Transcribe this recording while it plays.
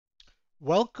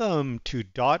Welcome to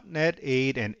 .NET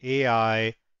 8 and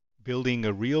AI Building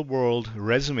a Real-World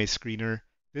Resume Screener.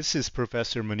 This is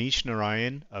Professor Manish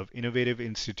Narayan of Innovative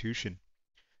Institution.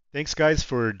 Thanks guys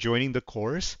for joining the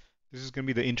course. This is going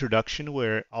to be the introduction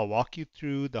where I'll walk you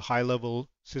through the high-level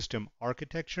system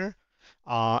architecture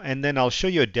and then I'll show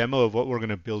you a demo of what we're going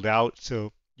to build out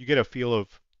so you get a feel of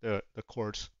the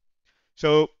course.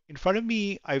 So in front of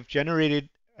me, I've generated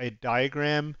a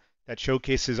diagram that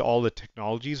showcases all the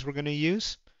technologies we're going to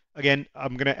use. Again,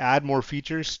 I'm going to add more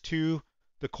features to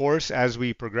the course as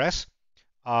we progress,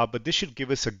 but this should give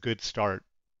us a good start.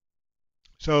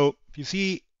 So if you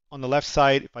see on the left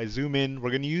side, if I zoom in,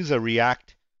 we're going to use a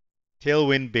React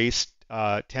Tailwind based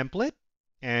template,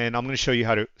 and I'm going to show you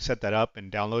how to set that up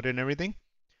and download it and everything.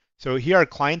 So here our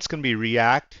client's going to be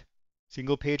React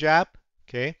single page app,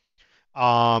 okay?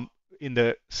 In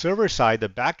the server side, the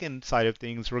backend side of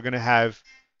things, we're going to have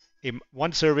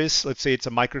one service. Let's say it's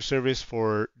a microservice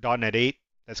for .NET 8.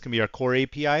 That's going to be our core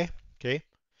API, okay?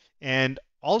 And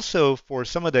also for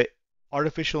some of the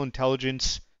artificial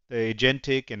intelligence, the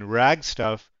agentic and RAG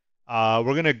stuff, we're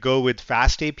going to go with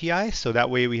FastAPI. So that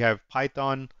way we have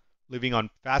Python living on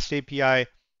FastAPI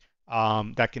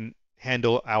that can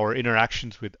handle our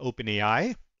interactions with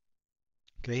OpenAI.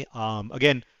 Okay.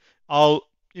 Again, I'll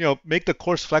make the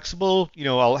course flexible.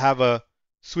 I'll have a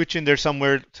switch in there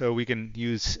somewhere so we can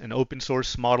use an open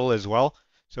source model as well.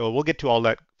 So we'll get to all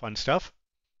that fun stuff.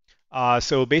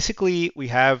 So basically, we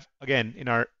have, again, in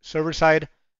our server side,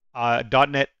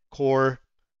 .NET Core,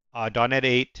 .NET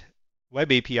 8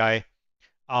 Web API,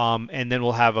 and then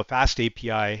we'll have a Fast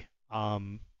API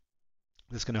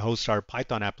that's going to host our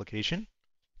Python application.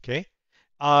 Okay.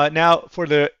 Now, for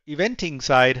the eventing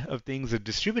side of things, the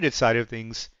distributed side of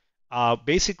things,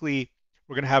 basically,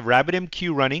 we're going to have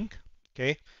RabbitMQ running,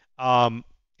 okay?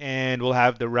 And we'll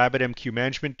have the RabbitMQ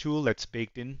management tool that's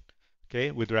baked in,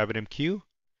 okay, with RabbitMQ.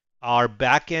 Our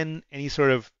backend, any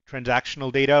sort of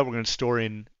transactional data, we're going to store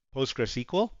in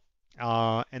PostgreSQL.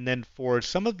 And then for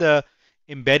some of the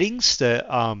embeddings,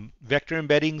 the vector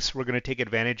embeddings, we're going to take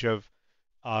advantage of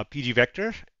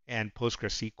PGVector and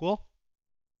PostgreSQL.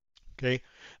 Okay,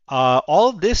 all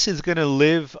of this is going to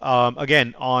live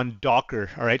again on Docker.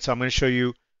 All right, so I'm going to show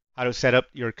you how to set up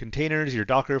your containers, your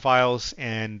Docker files,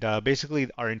 and basically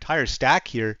our entire stack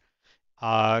here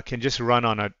can just run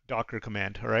on a Docker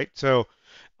command. All right, so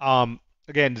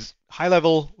again, high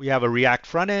level, we have a React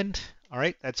front end. All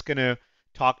right, that's going to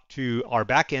talk to our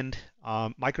backend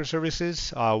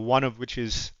microservices, one of which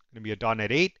is going to be a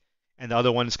 .NET 8, and the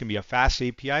other one is going to be a Fast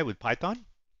API with Python.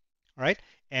 All right,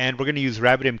 and we're going to use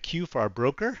RabbitMQ for our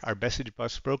broker, our message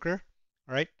bus broker.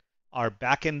 All right, our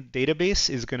backend database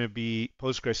is going to be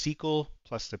PostgreSQL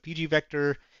plus the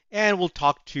PGVector, and we'll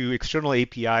talk to external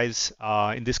APIs,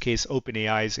 in this case,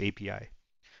 OpenAI's API.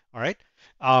 All right,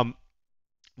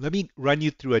 let me run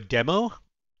you through a demo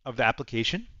of the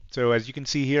application. So as you can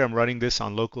see here, I'm running this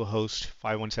on localhost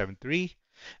 5173.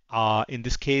 In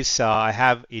this case, I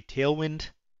have a Tailwind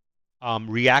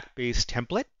React-based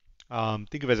template.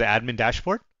 Think of it as an admin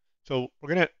dashboard. So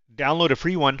we're going to download a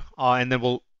free one, and then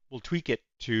we'll tweak it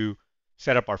to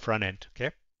set up our front end.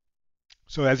 Okay.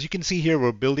 So as you can see here,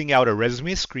 we're building out a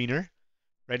resume screener.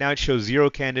 Right now it shows 0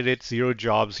 candidates, 0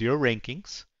 jobs, 0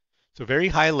 rankings. So very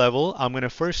high level. I'm going to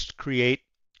first create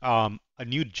a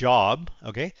new job.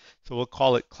 Okay. So we'll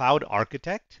call it Cloud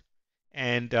Architect,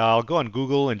 and I'll go on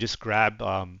Google and just grab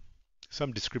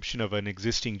some description of an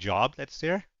existing job that's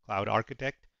there, Cloud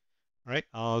Architect. All right,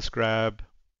 let's grab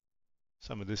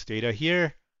some of this data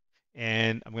here,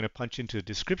 and I'm going to punch into the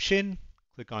description,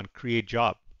 click on Create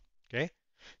Job. Okay,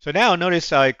 so now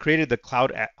notice I created the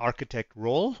Cloud Architect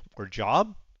role or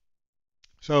job.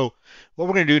 So what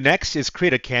we're going to do next is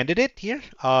create a candidate here.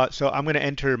 So I'm going to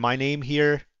enter my name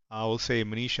here. We'll say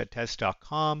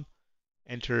manish@test.com,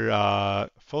 enter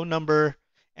phone number,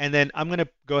 and then I'm going to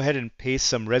go ahead and paste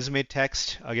some resume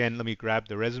text. Again, let me grab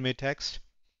the resume text.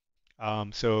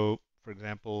 So for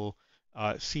example,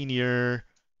 senior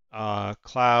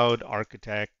cloud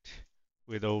architect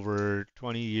with over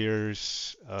 20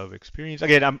 years of experience.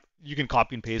 Again, you can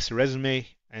copy and paste the resume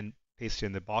and paste it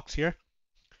in the box here.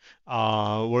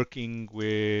 Working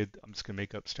with, I'm just going to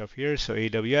make up stuff here. So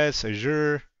AWS,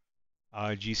 Azure,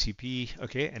 GCP.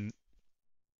 Okay, and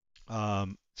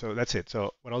so that's it.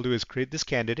 So what I'll do is create this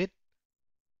candidate.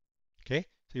 Okay,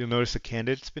 so you'll notice the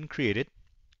candidate's been created.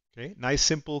 Okay, nice,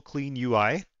 simple, clean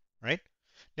UI, right?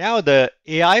 Now the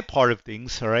AI part of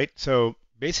things, all right? So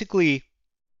basically,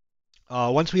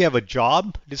 once we have a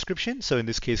job description, so in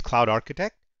this case, Cloud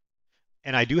Architect,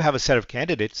 and I do have a set of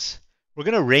candidates, we're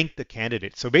going to rank the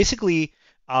candidates. So basically,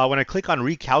 when I click on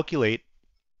Recalculate,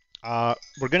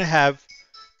 we're going to have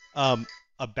um,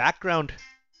 a background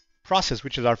process,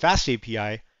 which is our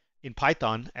FastAPI in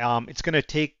Python. It's going to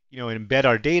take, embed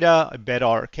our data, embed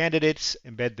our candidates,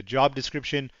 embed the job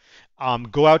description,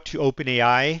 go out to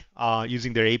OpenAI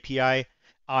using their API,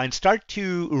 and start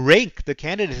to rank the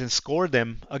candidates and score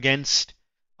them against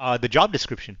the job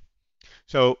description.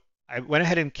 So I went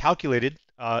ahead and calculated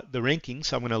the rankings.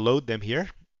 So I'm going to load them here,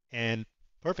 and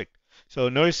perfect. So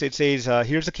notice it says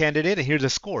here's a candidate and here's a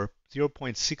score,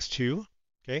 0.62.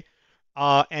 Okay.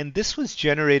 And this was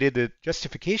generated, the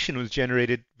justification was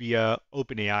generated via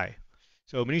OpenAI.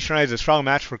 So Manish Rai is a strong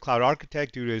match for cloud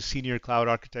architect due to his senior cloud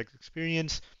architect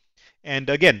experience. And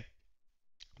again,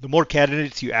 the more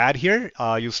candidates you add here,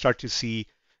 you'll start to see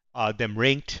them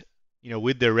ranked,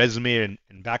 with their resume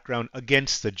and background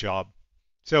against the job.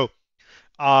 So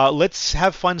let's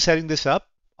have fun setting this up.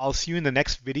 I'll see you in the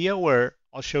next video where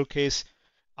I'll showcase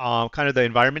kind of the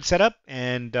environment setup,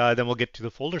 and then we'll get to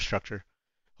the folder structure.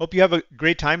 Hope you have a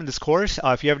great time in this course.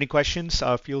 If you have any questions,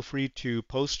 feel free to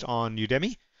post on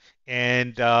Udemy.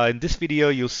 And in this video,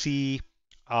 you'll see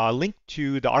a link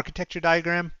to the architecture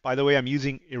diagram. By the way, I'm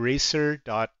using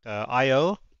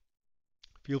eraser.io.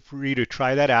 Feel free to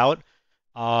try that out.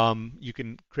 You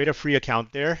can create a free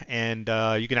account there, and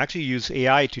you can actually use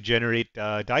AI to generate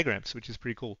diagrams, which is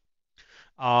pretty cool.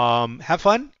 Have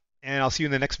fun, and I'll see you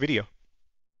in the next video.